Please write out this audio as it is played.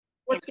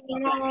What's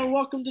going on?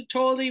 Welcome to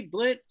Totally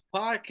Blitz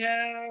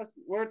Podcast.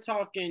 We're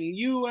talking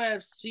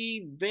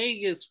UFC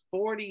Vegas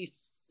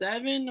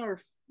 47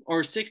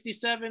 or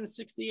 67,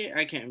 68.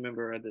 I can't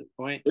remember at this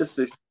point. It's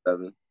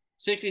 67.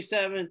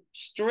 67.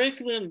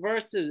 Strickland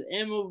versus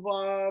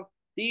Imavov.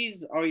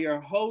 These are your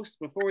hosts.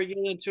 Before we get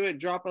into it,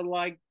 drop a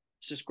like,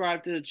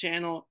 subscribe to the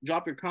channel,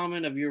 drop your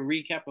comment of your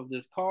recap of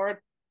this card.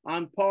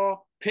 I'm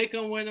Paul. Pick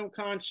 'em, win 'em,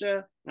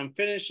 Concha. I'm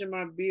finishing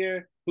my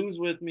beer. Who's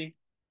with me?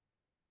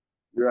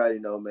 You already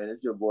know, man.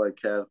 It's your boy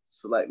Kev,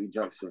 slightly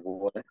drunk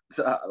boy.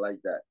 So I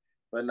like that.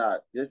 But not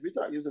just we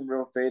talking some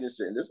real faded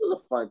shit. And this was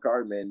a fun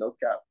card, man. No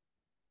cap.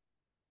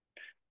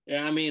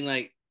 Yeah, I mean,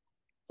 like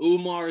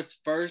Umar's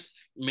first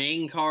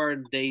main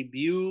card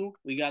debut.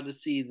 We got to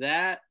see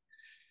that.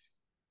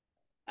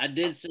 I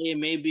did say it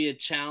may be a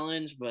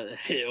challenge, but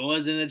it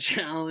wasn't a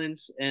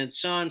challenge. And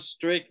Sean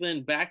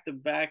Strickland, back to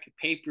back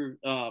paper,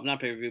 not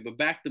pay per view, but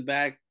back to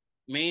back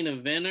main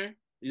eventer.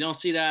 You don't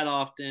see that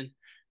often.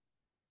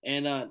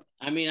 And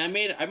I mean, I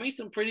made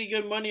some pretty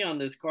good money on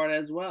this card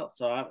as well.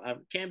 So I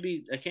can't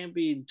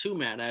be too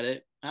mad at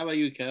it. How about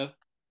you, Kev?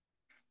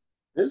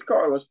 This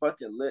card was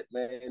fucking lit,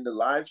 man. The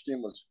live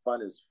stream was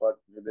fun as fuck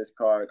for this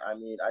card. I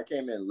mean, I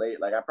came in late.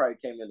 Like I probably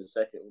came in the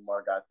second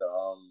Umar got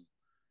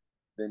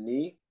the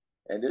knee.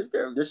 And this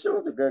shit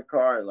was a good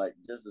card. Like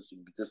just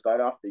to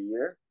start off the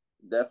year,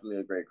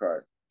 definitely a great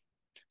card.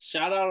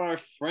 Shout out our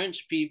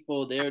French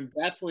people. They're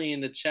definitely in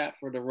the chat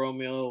for the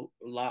Romeo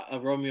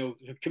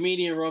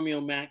comedian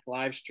Romeo Mac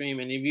live stream.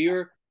 And if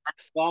you're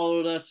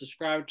followed us,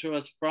 subscribed to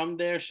us from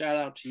there, shout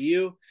out to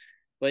you.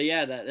 But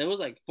yeah, that it was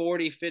like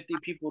 40, 50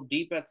 people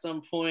deep at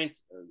some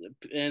points.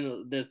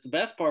 And the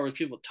best part was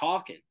people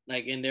talking.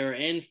 Like, and they were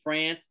in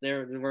France. They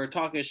were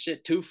talking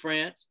shit to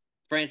France.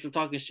 France was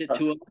talking shit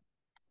to them.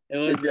 It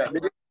was Yeah,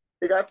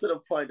 it got to the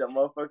point that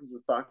motherfuckers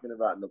was talking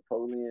about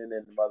Napoleon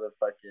and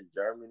motherfucking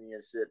Germany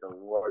and shit, the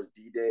wars,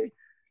 D-Day.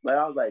 Like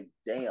I was like,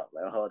 damn,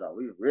 like hold on,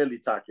 we really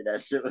talking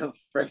that shit with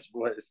French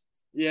boys.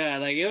 Yeah,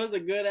 like it was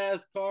a good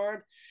ass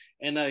card.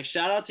 And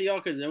shout out to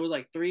y'all because it was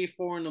like 3,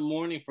 4 in the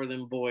morning for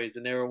them boys,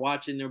 and they were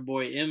watching their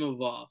boy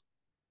Imavov.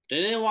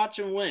 They didn't watch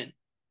him win,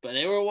 but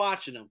they were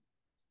watching him.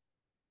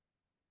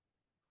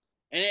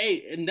 And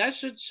hey, and that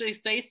should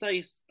say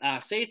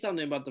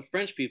something about the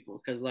French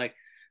people because like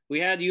we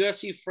had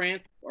UFC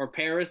France or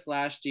Paris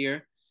last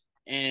year,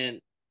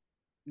 and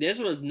this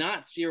was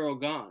not Cyril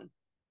gone,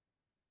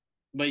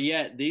 but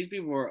yet these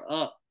people were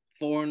up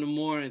 4 in the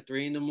morning,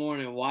 3 in the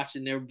morning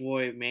watching their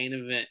boy main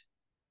event.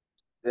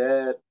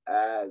 Dead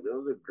ass. It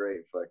was a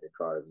great fucking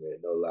card, man.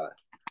 No lie.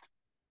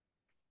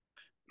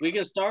 We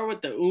can start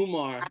with the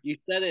Umar. You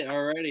said it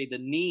already. The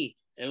knee.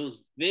 It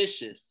was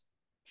vicious.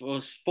 It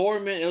was 4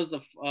 minutes. It was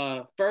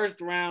the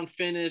first round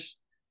finish.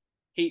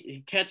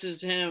 He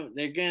catches him.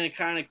 They're getting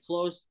kind of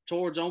close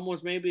towards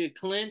almost maybe a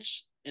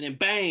clinch, and then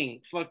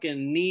bang,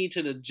 fucking knee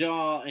to the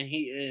jaw,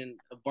 and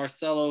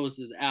Barcelos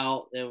is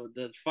out.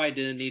 The fight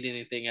didn't need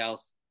anything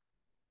else.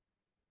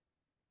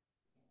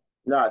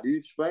 Nah, dude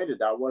explained it.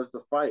 That was the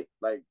fight.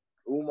 Like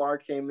Umar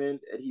came in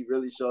and he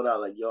really showed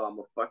out like, yo, I'm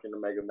a fucking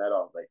Omega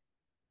Medov. Like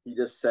he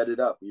just set it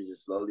up. He was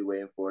just slowly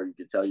waiting for it. You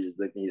could tell he was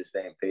looking, he was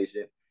staying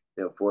patient.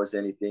 He didn't force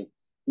anything.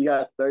 He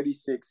got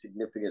 36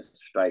 significant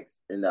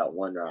strikes in that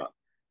one round.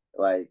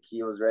 Like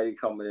he was ready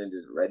coming in,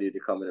 just ready to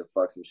come in and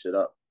fuck some shit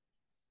up.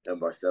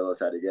 And Barcelos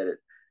had to get it.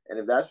 And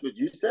if that's what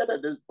you said,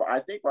 I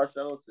think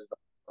Barcelos is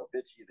no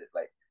bitch either.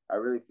 Like I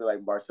really feel like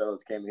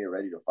Barcelos came here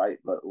ready to fight,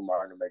 but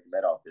Umar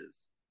Nurmagomedov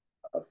is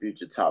a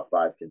future top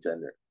five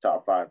contender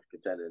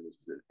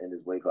in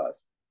this weight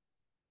class.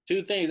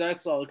 Two things I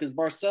saw because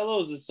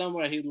Barcelos is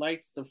somebody who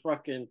likes to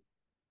fucking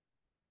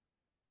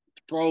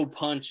throw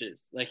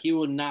punches. Like he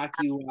will knock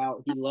you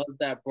out. He loves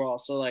that brawl.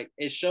 So like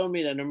it showed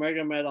me that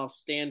Nurmagomedov's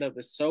stand up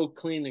is so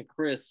clean and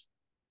crisp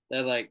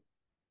that like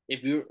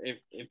if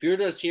you're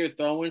just here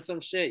throwing some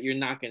shit, you're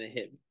not gonna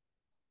hit me.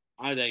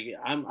 I'm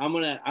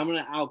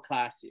gonna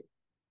outclass you.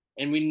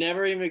 And we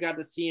never even got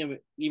to see him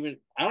even.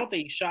 I don't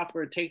think he shot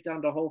for a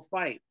takedown the whole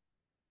fight,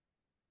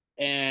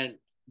 and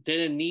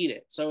didn't need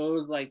it. So it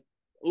was like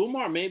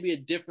Umar may be a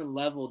different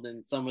level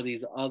than some of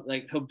these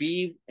like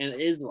Habib and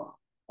Islam,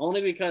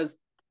 only because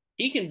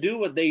he can do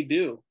what they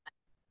do,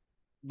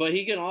 but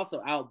he can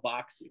also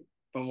outbox you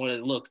from what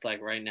it looks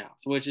like right now.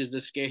 So which is the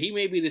scare. He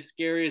may be the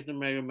scariest of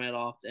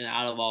Magomedovs and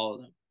out of all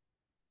of them.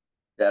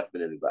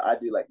 Definitely, but I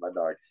do like my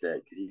dog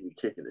said because he be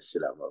kicking the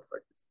shit out of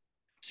motherfuckers.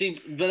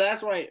 See, but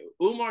that's why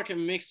Umar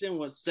can mix in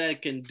what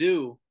said can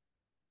do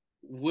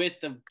with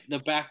the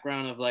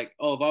background of like,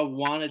 oh, if I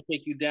want to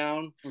take you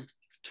down for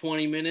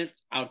 20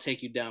 minutes, I'll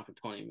take you down for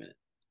 20 minutes.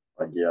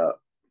 Like yeah,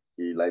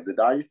 he like the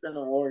doggy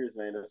standing Warriors,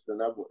 man. It's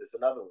another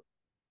one.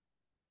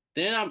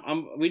 Then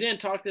we didn't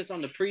talk this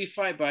on the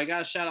pre-fight, but I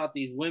gotta shout out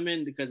these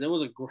women because it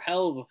was a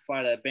hell of a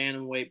fight at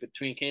bantamweight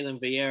between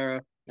Kaylin Vieira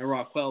and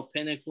Raquel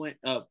Pennington.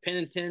 Which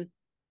Pennington.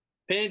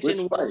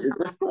 fight is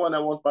this the one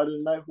that won fight of the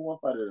night? Who won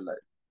fight of the night?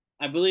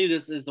 I believe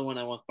this is the one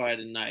that won fight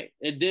of the night.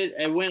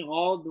 It went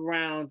all the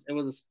rounds. It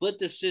was a split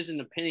decision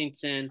to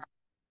Pennington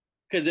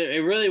because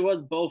it really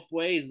was both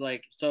ways.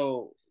 Like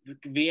so,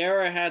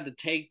 Vieira had the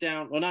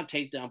takedown, well, not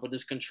takedown, but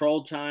this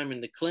control time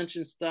and the clinch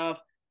and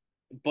stuff.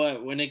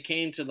 But when it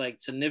came to like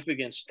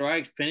significant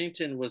strikes,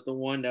 Pennington was the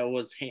one that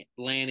was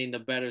landing the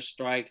better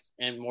strikes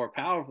and more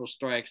powerful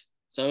strikes.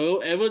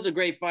 So it was a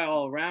great fight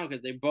all around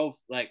because they both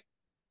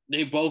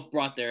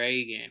brought their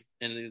A game,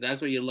 and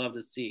that's what you love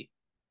to see.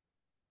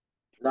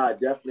 Nah,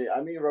 definitely.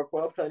 I mean,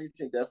 Raquel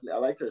Pennington definitely. I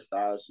liked her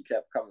style. She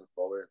kept coming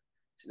forward.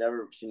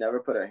 She never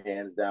put her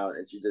hands down,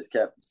 and she just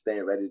kept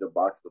staying ready to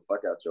box the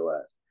fuck out your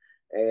ass.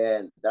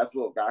 And that's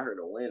what got her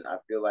to win. I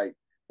feel like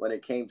when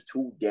it came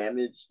to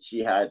damage, she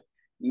had.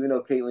 Even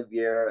though Caitlin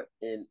Vieira,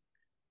 in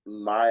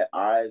my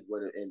eyes,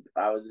 would have, if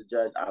I was a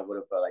judge, I would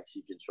have felt like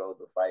she controlled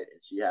the fight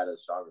and she had a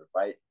stronger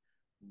fight.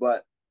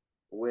 But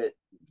with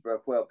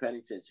Raquel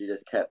Pennington, she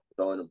just kept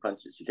throwing them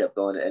punches. She kept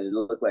throwing it, and it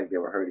looked like they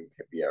were hurting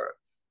Vieira.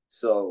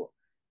 So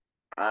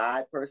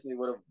I personally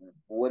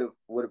would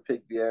have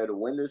picked Vieira to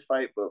win this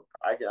fight, but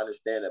I can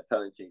understand that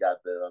Pellington got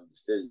the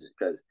decision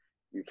because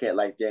you can't,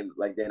 like Dana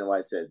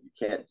White said, you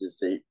can't just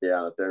sit there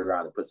on the third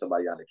round and put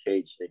somebody on the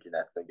cage thinking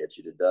that's gonna get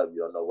you the dub. You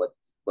don't know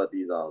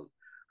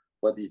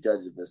what these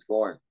judges have been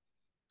scoring.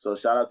 So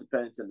shout out to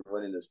Pennington for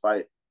winning this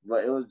fight.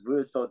 But it was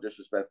really so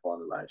disrespectful on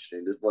the live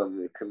stream. This boy,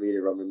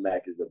 comedian Roman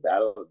Mack, is the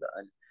battle of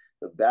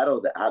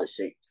the out of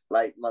shapes.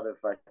 Like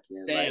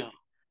motherfucking like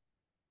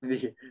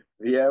Damn.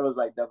 Vieira was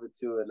like number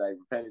 2 and like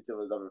Pennington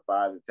was number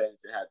 5 and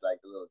Pennington had like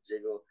a little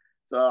jiggle.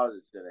 So I was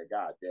just sitting there,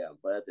 God damn.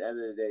 But at the end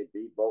of the day,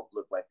 they both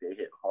look like they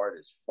hit hard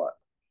as fuck.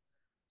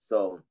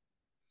 So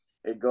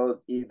it goes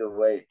either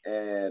way.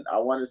 And I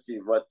want to see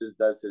what this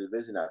does to the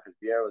division now because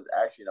Vieira was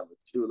actually number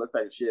 2. It looks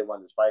like if she had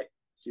won this fight,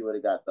 she would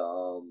have got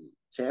the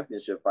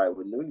championship fight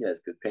with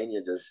Nunez because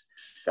Pena just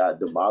got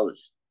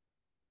demolished.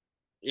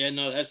 Yeah,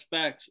 no, that's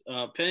facts.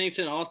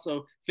 Pennington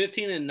also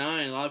 15-9.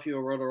 A lot of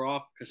people wrote her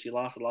off because she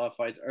lost a lot of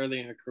fights early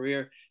in her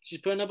career.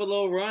 She's putting up a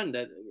little run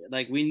that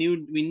like we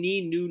need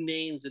new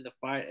names in the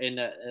fight in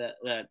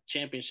the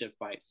championship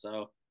fight.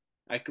 So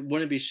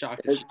wouldn't be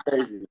shocked. It's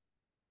crazy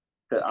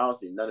because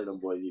honestly, none of them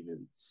boys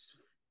even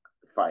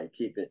fight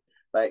keep it.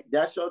 Like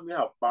that showed me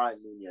how fine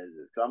Nunez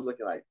is. Cause I'm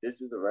looking like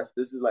this is the rest.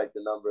 This is like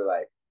the number.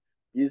 Like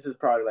this is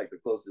probably like the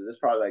closest. It's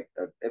probably like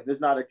if it's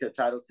not a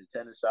title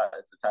contender shot,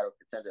 it's a title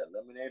contender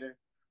eliminator.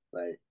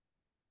 Like,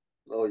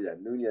 oh yeah,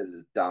 Nunez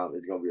is dominant.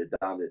 It's gonna be a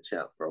dominant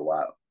champ for a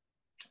while.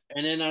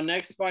 And then our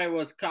next fight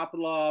was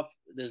Kopylov.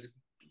 There's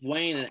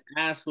Wayne and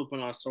ass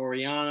whooping on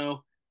Soriano.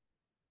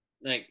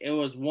 Like it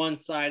was one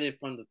sided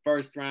from the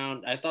first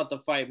round. I thought the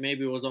fight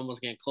maybe was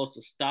almost getting close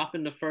to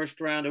stopping the first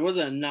round. It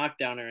wasn't a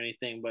knockdown or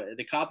anything, but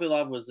the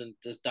Kopylov was in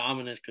just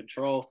dominant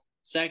control.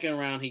 Second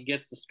round, he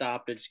gets the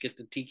stoppage, get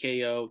the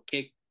TKO,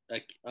 kick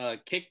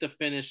to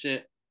finish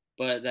it.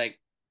 But like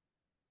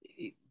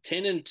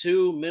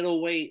 10-2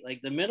 middleweight,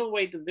 like the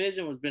middleweight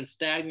division has been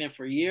stagnant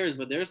for years,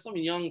 but there's some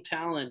young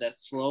talent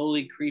that's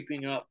slowly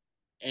creeping up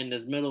in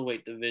this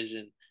middleweight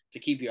division to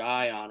keep your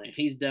eye on it.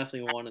 He's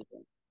definitely one of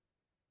them.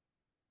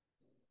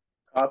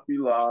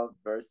 Kopylov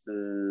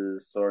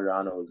versus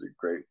Soriano was a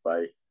great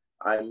fight.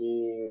 I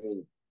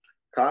mean,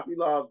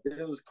 Kopylov,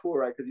 it was cool,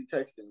 right? Because you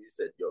texted him, you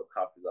said, yo,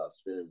 Kopylov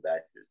spinning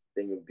back fist,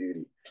 thing of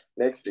beauty.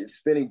 Next thing,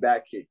 spinning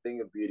back kick,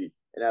 thing of beauty.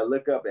 And I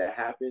look up, it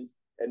happens.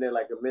 And then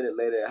like a minute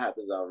later, it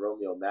happens on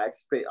Romeo Max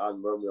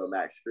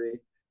screen.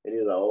 And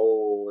he's like,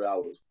 oh, that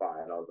was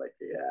fine. I was like,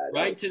 yeah, that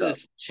Right was to tough.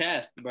 the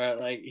chest, bro.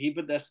 Like he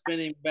put that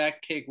spinning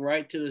back kick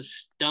right to the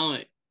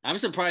stomach. I'm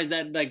surprised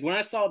that like when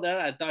I saw that,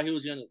 I thought he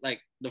was gonna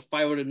like the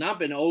fight would have not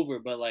been over,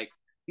 but like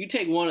you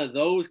take one of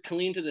those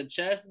clean to the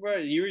chest, bro,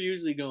 you're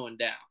usually going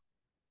down.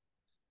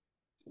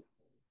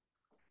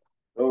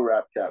 No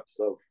rap cap.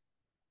 So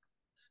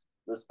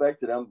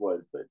respect to them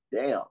boys, but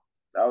damn,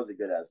 that was a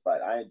good ass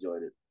fight. I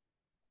enjoyed it.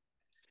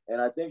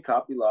 And I think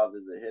Kopylov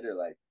is a hitter.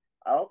 Like,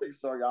 I don't think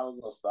Soriano's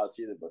no slouch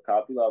either, but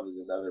Kopylov is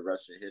another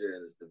Russian hitter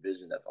in this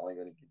division that's only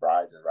going to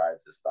rise and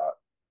rise to stock.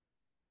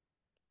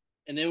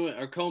 And then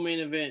our co-main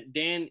event,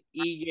 Dan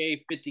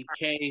Ige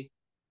 50K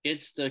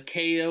gets the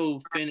KO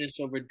finish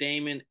over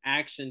Damon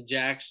Action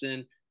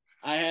Jackson.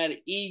 I had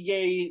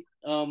Ige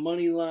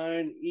money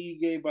line,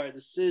 Ige by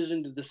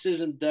decision. The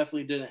decision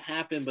definitely didn't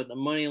happen, but the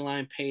money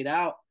line paid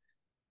out.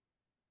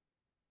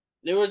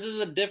 There was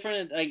just a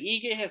different like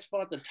Ige has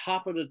fought the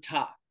top of the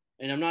top,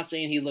 and I'm not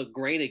saying he looked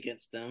great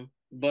against them,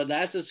 but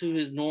that's just who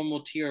his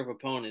normal tier of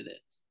opponent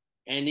is.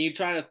 And you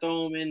try to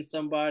throw him in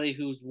somebody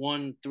who's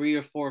won 3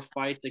 or 4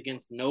 fights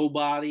against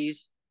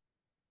nobodies,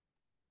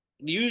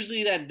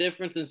 usually that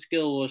difference in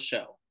skill will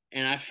show.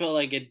 And I felt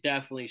like it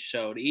definitely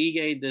showed.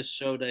 Ige just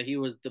showed that he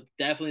was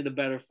definitely the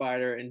better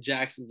fighter, and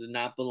Jackson did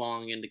not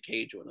belong in the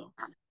cage with him.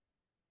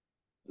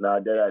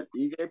 Nah, that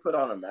Ige put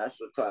on a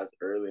master class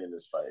early in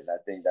this fight, and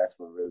I think that's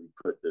what really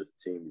put this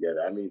team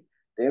together. I mean,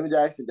 Damon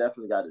Jackson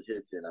definitely got his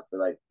hits in. I feel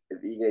like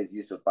if Ige's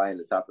used to fighting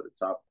the top of the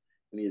top,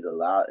 and he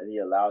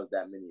allows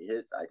that many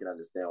hits, I can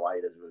understand why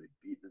he doesn't really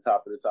beat the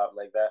top of the top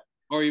like that.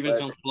 Or even But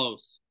come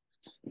close.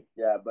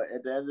 yeah, but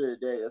at the end of the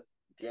day, that's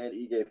Dan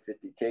Ige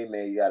 50K,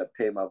 man. You got to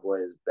pay my boy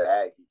his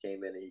bag. He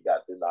came in and he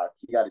got the knock.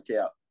 He got a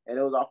KO. And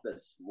it was off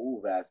that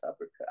smooth ass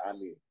uppercut. I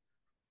mean,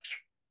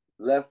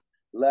 left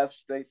left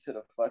straight to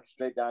the fuck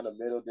straight down the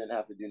middle. Didn't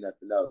have to do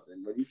nothing else.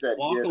 And when you said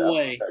Walk yeah,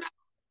 away.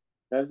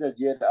 that says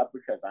yeah, the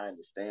uppercuts. I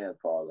understand,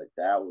 Paul. Like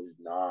that was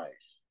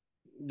nice.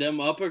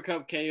 Them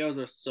uppercut KOs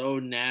are so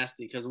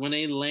nasty because when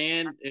they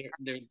land,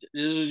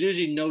 there's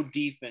usually no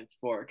defense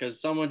for it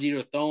because someone's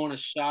either throwing a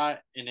shot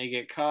and they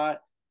get caught,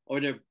 or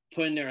they're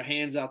putting their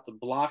hands out to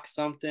block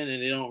something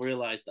and they don't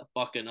realize the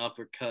fucking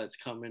uppercuts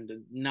coming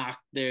to knock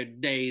their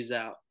days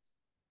out.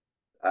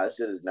 That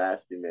shit is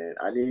nasty, man.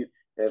 I need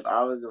if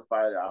I was a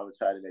fighter, I would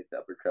try to make the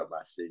uppercut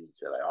my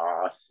signature. Like,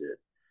 oh shit.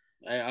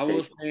 I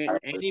will say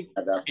any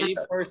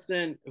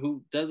person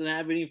who doesn't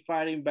have any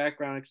fighting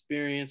background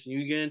experience and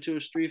you get into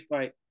a street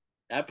fight,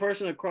 that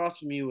person across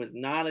from you was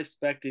not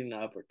expecting the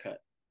uppercut.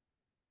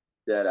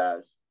 Dead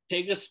ass.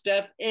 Take a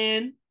step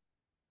in,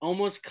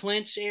 almost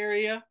clinch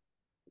area,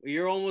 where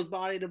you're almost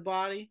body to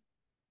body.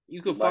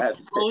 You could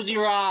fucking close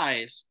your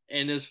eyes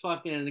and just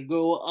fucking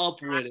go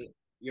up with it.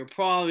 You're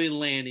probably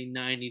landing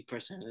 90%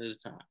 of the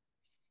time.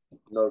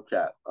 No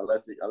cap,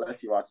 unless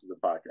he watches the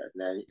podcast.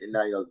 Now he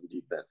knows the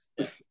defense.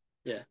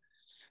 Yeah.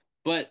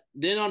 But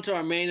then on to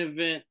our main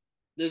event.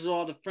 This is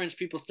all the French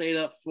people stayed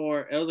up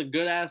for. It was a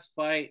good ass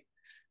fight.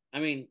 I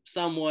mean,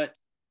 somewhat.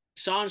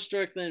 Sean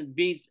Strickland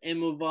beats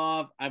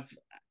Imavov.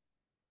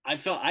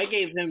 I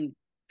gave him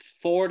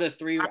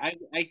 4-3.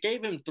 I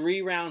gave him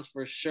 3 rounds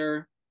for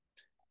sure.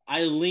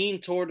 I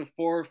lean toward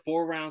the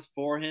four rounds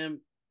for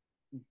him,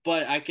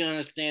 but I can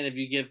understand if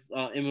you give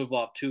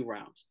Imavov 2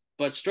 rounds.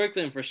 But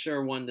Strickland for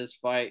sure won this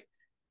fight.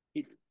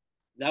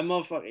 That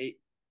motherfucker.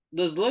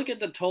 Let's look at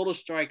the total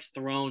strikes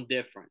thrown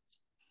difference.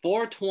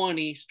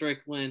 420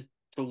 Strickland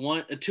to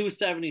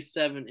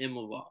 277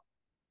 Imavov.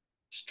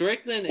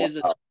 Strickland is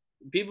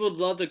people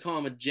love to call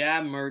him a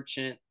jab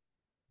merchant.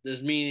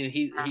 This meaning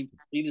he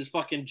just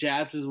fucking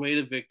jabs his way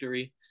to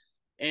victory.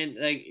 And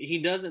like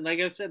he doesn't,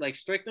 like I said, like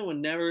Strickland would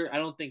never, I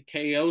don't think,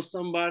 KO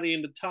somebody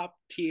in the top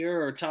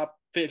tier or top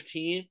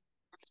 15,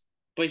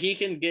 but he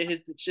can get his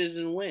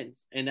decision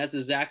wins. And that's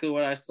exactly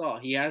what I saw.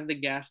 He has the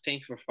gas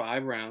tank for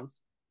 5 rounds,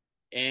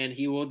 and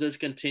he will just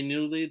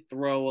continually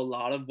throw a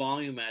lot of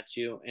volume at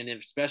you. And if,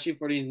 especially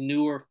for these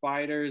newer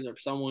fighters or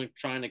someone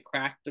trying to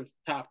crack the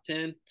top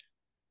 10,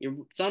 you're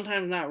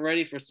sometimes not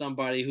ready for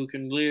somebody who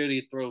can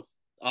literally throw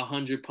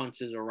 100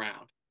 punches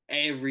around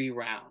every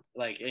round.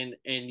 Like, and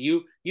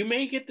you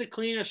may get the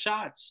cleaner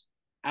shots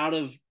out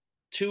of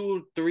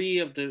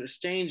 2-3 of the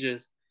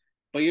exchanges,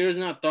 but you're just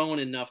not throwing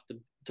enough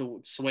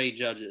to sway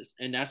judges.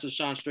 And that's what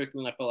Sean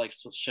Strickland, I felt like,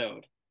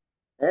 showed.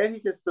 And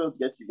he can still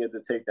get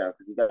the takedown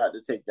because he got the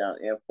takedown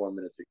and 4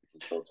 minutes of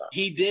control time.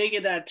 He did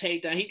get that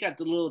takedown. He got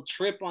the little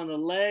trip on the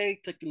leg,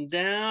 took him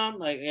down.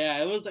 Like,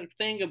 yeah, it was a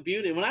thing of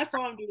beauty. When I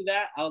saw him do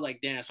that, I was like,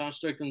 damn, Sean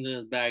Strickland's in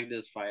his bag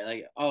this fight.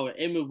 Like, oh,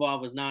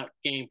 Imavov was not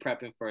game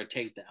prepping for a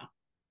takedown.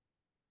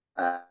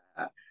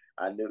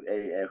 I knew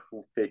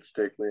who picked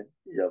Strickland?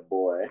 Your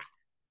boy.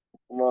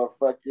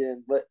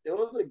 Motherfucking, but it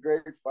was a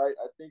great fight.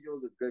 I think it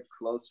was a good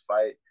close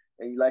fight.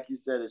 And like you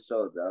said, it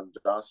showed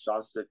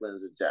Sean Strickland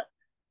is a jab.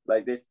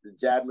 Like this, the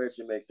jab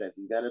merchant makes sense.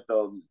 He's gonna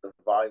throw the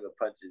volume of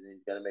punches, and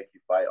he's gonna make you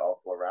fight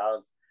all 4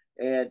 rounds.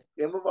 And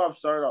Imavov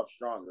started off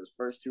strong. Those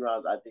first 2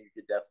 rounds, I think you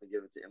could definitely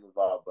give it to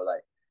Imavov. But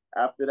like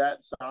after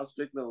that, Sean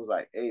Strickland was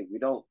like, "Hey, we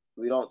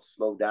don't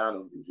slow down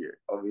over here.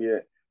 Over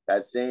here,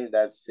 that same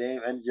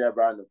energy I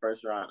brought in the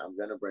first round, I'm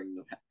gonna bring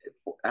them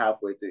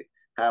halfway to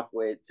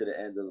the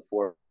end of the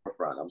 4th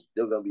round. I'm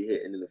still gonna be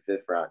hitting in the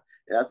 5th round."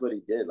 And that's what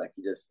he did. Like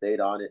he just stayed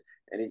on it,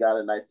 and he got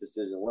a nice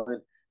decision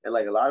win. And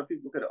like a lot of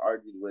people could have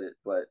argued with it,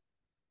 but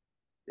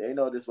they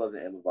know this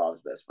wasn't Imavov's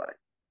best fight.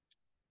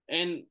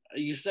 And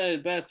you said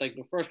it best. Like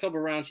the first couple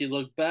of rounds, he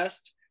looked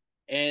best,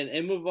 and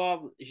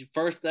Imavov, his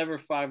first ever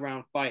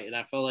 5-round fight, and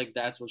I felt like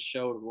that's what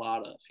showed a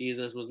lot of. He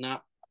just was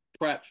not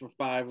prepped for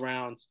 5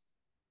 rounds,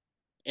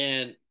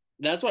 and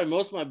that's why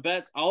most of my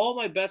bets, all of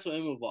my bets were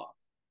Imavov.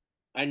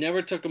 I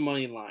never took a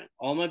money line.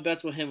 All my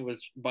bets with him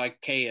was by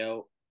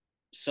KO.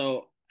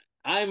 So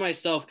I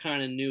myself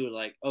kind of knew,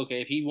 like,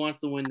 okay, if he wants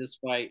to win this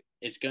fight,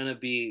 it's gonna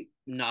be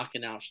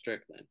knocking out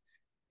Strickland,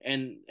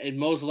 and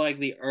most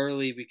likely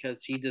early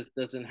because he just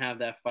doesn't have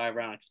that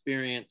 5-round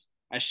experience.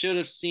 I should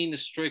have seen the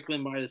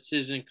Strickland by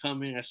decision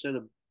coming. I should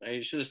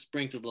have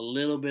sprinkled a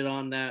little bit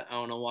on that. I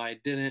don't know why I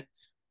didn't,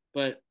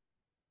 but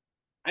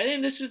I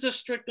think this is just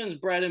Strickland's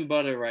bread and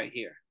butter right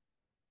here.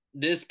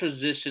 This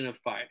position of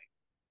fighting.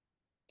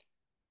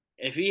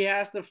 If he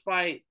has to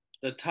fight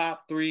the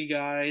top 3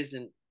 guys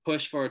and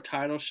push for a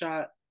title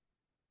shot,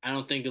 I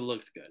don't think it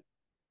looks good.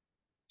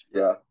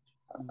 Yeah.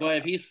 But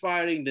if he's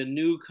fighting the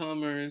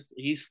newcomers,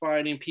 he's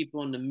fighting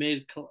people in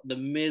the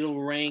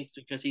middle ranks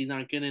because he's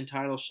not getting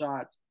title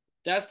shots.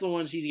 That's the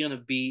ones he's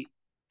gonna beat,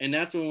 and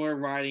that's when we're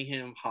riding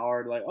him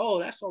hard. Like, oh,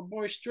 that's our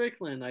boy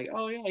Strickland. Like,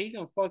 oh yeah, he's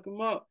gonna fuck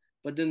him up.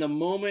 But then the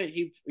moment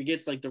he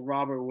gets like the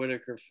Robert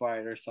Whitaker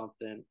fight or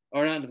something,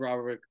 or not the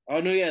Robert, oh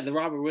no, yeah, the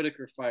Robert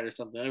Whitaker fight or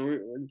something,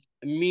 we're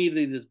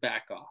immediately just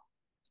back off.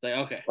 It's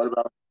like, okay.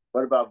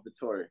 What about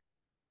Vettori?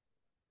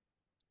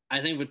 I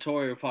think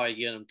Vettori will probably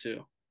get him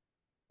too.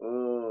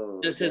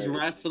 Oh, Just his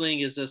wrestling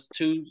is just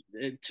too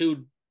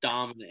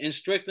dominant. And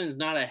Strickland's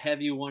not a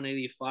heavy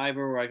 185er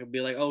where I could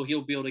be like, oh,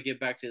 he'll be able to get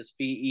back to his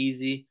feet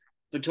easy.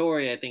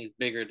 Vettori, I think, is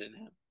bigger than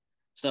him.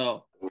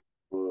 So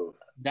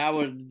that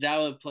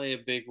would play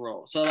a big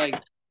role. So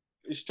like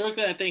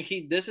Strickland, I think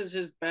this is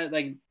his best.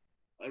 Like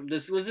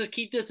let's just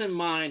keep this in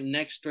mind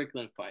next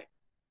Strickland fight.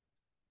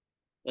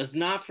 Let's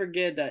not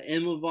forget that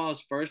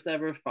Imavov's first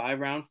ever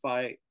 5-round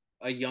fight,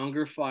 a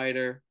younger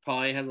fighter,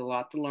 probably has a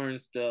lot to learn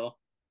still.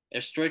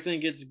 If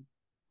Strickland gets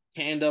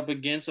hand up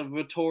against a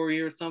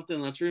Vettori or something,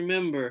 let's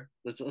remember,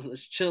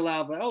 let's chill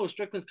out. But oh,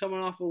 Strickland's coming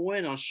off a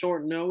win on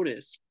short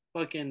notice.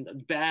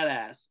 Fucking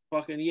badass.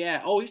 Fucking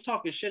yeah. Oh, he's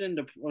talking shit in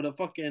the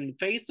fucking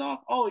face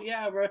off. Oh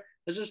yeah, bro.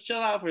 Let's just chill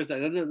out for a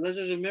second. Let's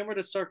just remember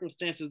the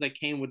circumstances that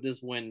came with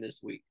this win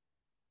this week.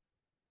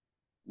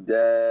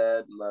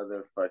 Dead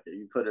motherfucker.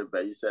 You put it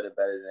better. You said it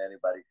better than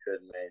anybody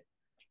could, man.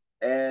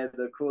 And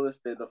the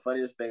coolest thing, the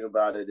funniest thing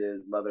about it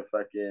is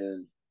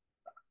motherfucking.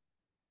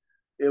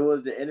 It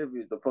was the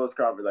interviews, the post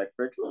conference. Like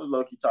Frick's was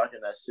low key talking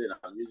that shit.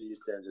 I'm usually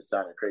used to him just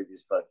sounding crazy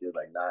as fuck. He was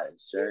like, "Nah,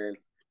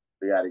 insurance.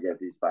 We got to get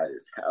these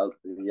fighters.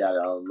 We got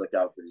to look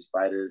out for these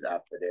fighters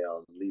after they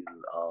leave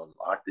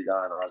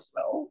octagon." I was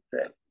like, "Oh,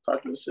 okay,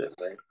 talking shit,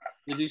 man."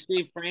 Did you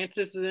see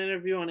Francis's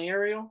interview on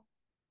Ariel?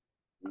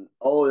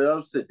 Oh, that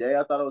was today.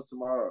 I thought it was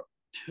tomorrow.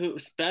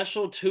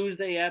 Special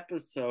Tuesday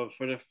episode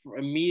for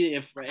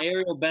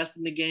Ariel best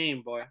in the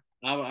game, boy.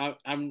 I'm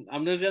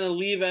just gonna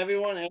leave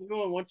everyone.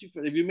 Once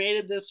if you made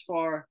it this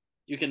far,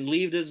 you can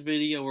leave this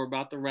video. We're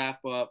about to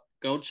wrap up.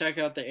 Go check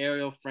out the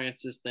Ariel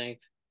Francis thing.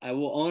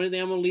 Only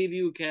thing I'm gonna leave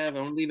you, Kev. I'm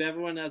gonna leave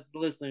everyone that's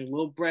listening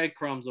little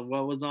breadcrumbs of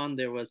what was on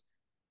there was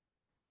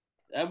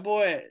that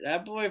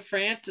boy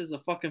Francis a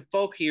fucking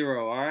folk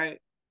hero. All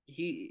right,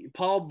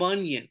 Paul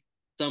Bunyan.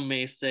 Some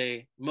may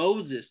say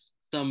Moses.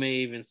 Some may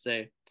even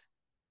say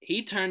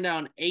he turned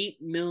down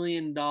 $8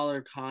 million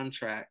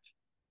contract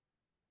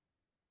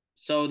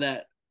so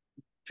that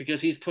because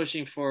he's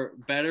pushing for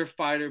better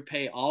fighter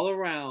pay all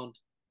around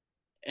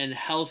and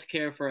health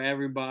care for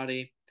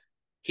everybody.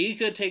 He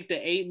could take the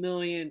 8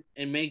 million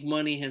and make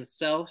money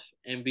himself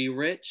and be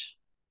rich,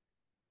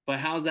 but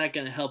how's that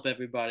going to help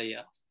everybody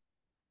else?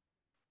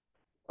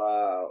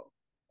 Wow.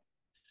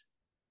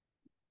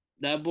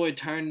 That boy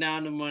turned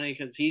down the money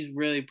because he's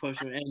really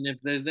pushing. And if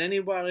there's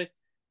anybody,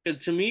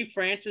 because to me,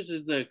 Francis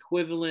is the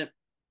equivalent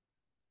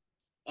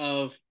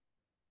of.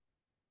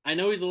 I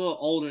know he's a little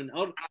older.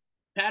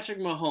 Patrick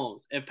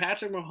Mahomes. If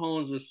Patrick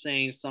Mahomes was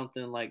saying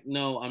something like,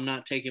 "No, I'm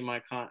not taking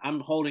I'm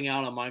holding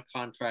out on my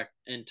contract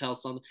until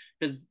something,"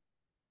 because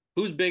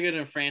who's bigger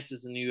than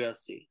Francis in the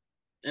UFC?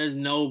 There's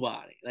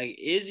nobody. Like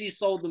Izzy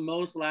sold the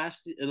most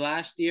last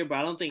year, but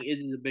I don't think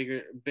Izzy's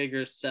a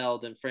bigger sell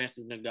than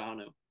Francis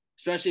Ngannou,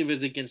 especially if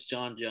it's against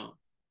John Jones.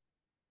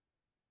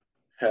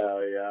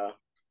 Hell yeah.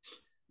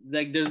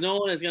 Like there's no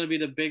one that's gonna be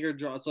the bigger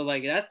draw. So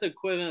like that's the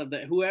equivalent of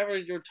that. Whoever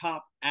is your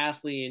top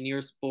athlete in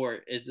your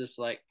sport is just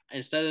like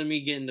instead of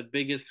me getting the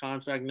biggest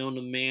contract known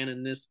to man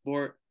in this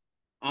sport,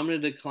 I'm gonna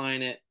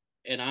decline it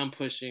and I'm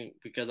pushing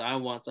because I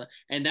want some.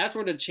 And that's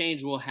where the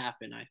change will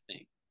happen, I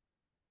think.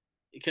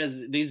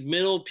 Because these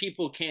middle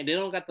people they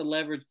don't got the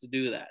leverage to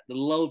do that. The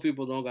low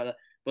people don't got it.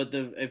 But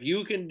if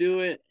you can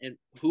do it, and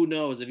who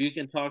knows if you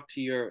can talk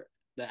to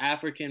the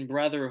African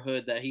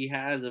brotherhood that he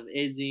has of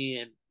Izzy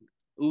and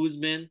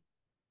Usman,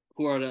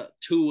 who are the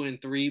 2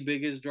 and 3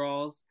 biggest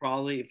draws,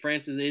 probably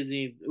Francis,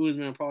 Izzy,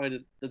 Usman are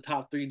probably the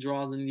top 3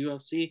 draws in the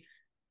UFC.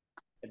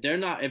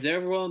 If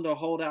they're willing to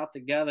hold out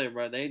together,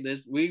 bro,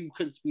 we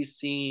could be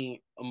seeing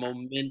a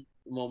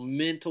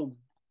momental,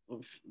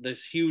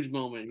 this huge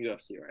moment in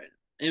UFC right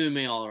now,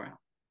 MMA all around.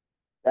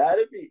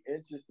 That'd be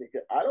interesting.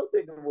 I don't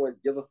think the boys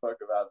give a fuck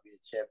about being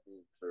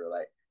champions for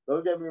like.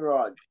 Don't get me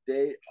wrong,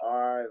 they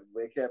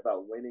care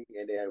about winning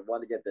and they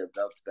want to get their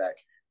belts back.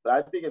 But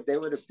I think if they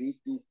were to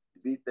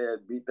get their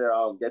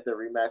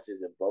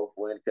rematches and both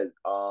win, because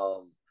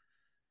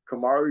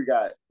Kamaru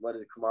got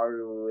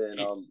Kamaru and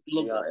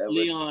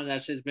Leon,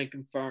 that shit's been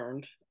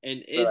confirmed.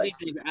 And Izzy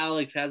and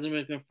Alex hasn't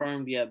been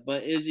confirmed yet,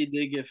 but Izzy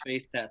did get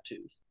face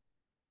tattoos.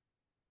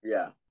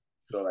 Yeah.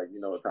 So like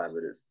you know what time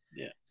it is.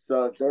 Yeah.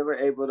 So if they were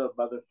able to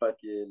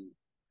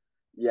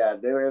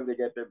they were able to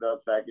get their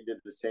belts back and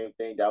did the same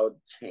thing, that would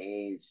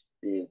change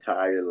the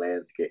entire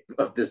landscape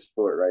of this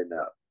sport right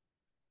now.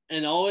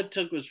 And all it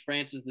took was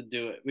Francis to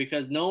do it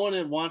because no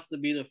one wants to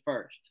be the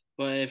first.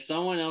 But if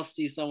someone else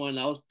sees someone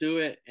else do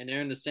it and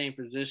they're in the same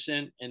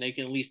position and they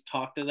can at least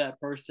talk to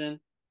that person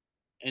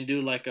and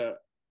do deliberate.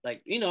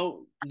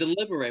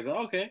 But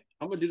okay,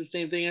 I'm gonna do the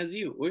same thing as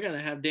you. We're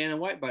gonna have Dana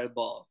White by the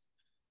balls.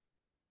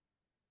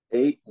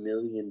 $8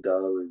 million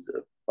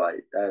a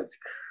fight. That's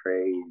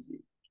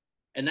crazy.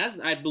 And that's,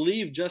 I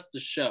believe, just the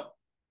show.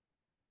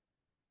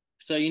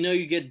 So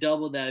you get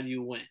double that if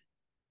you win.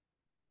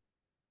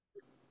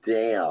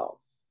 Damn.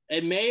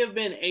 It may have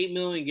been 8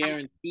 million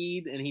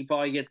guaranteed, and he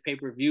probably gets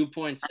pay-per-view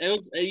points.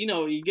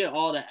 You get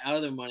all that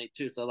other money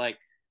too. So and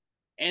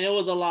it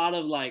was a lot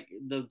of like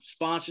the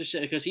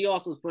sponsorship because he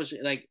also was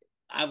pushing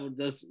I'm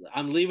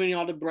leaving you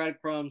all the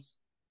breadcrumbs.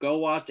 go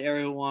watch the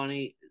Ariel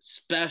Helwani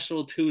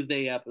special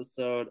Tuesday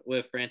episode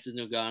with Francis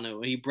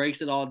Ngannou. He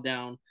breaks it all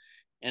down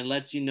and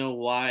lets you know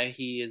why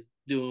he is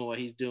doing what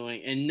he's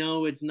doing. And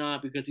no, it's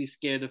not because he's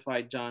scared to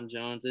fight Jon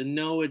Jones. And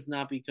no, it's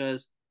not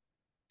because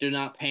they're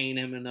not paying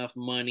him enough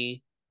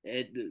money.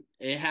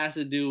 It has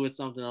to do with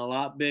something a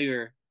lot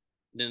bigger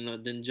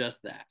than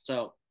just that.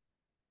 So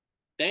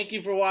thank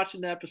you for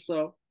watching the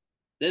episode.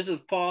 This is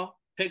Paul,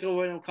 Pickle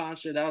William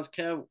Contra. That was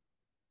Kev,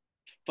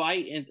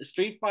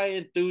 street fight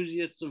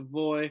enthusiast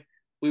Savoy.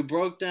 We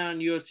broke down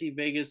UFC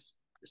Vegas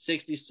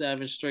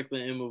 67,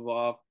 Strickland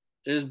Imavov.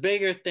 There's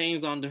bigger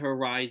things on the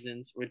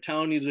horizons. We're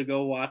telling you to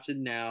go watch it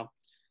now.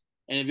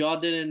 And if y'all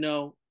didn't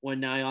know, well,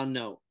 now y'all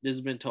know. This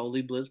has been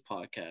Totally Blitz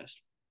Podcast.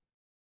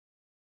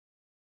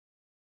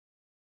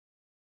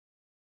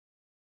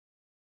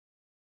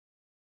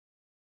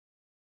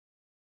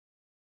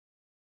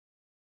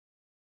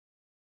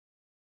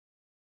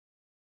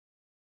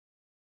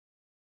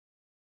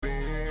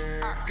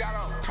 Got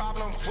a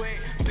problem with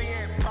being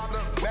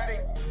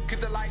problematic.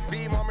 Get the light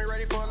beam on me,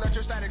 ready for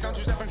electrostatic. Don't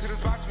you step into this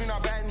box if you're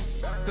not batting.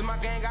 Then my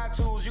gang got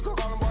tools, you could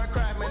call them boy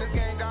crap. Man, this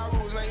gang got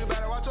rules, man, you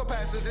better watch your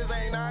passes. This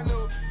ain't not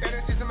new. And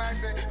then see some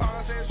accent, all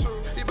I say is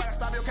true. You better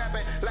stop your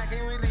capping,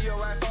 lacking really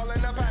your ass.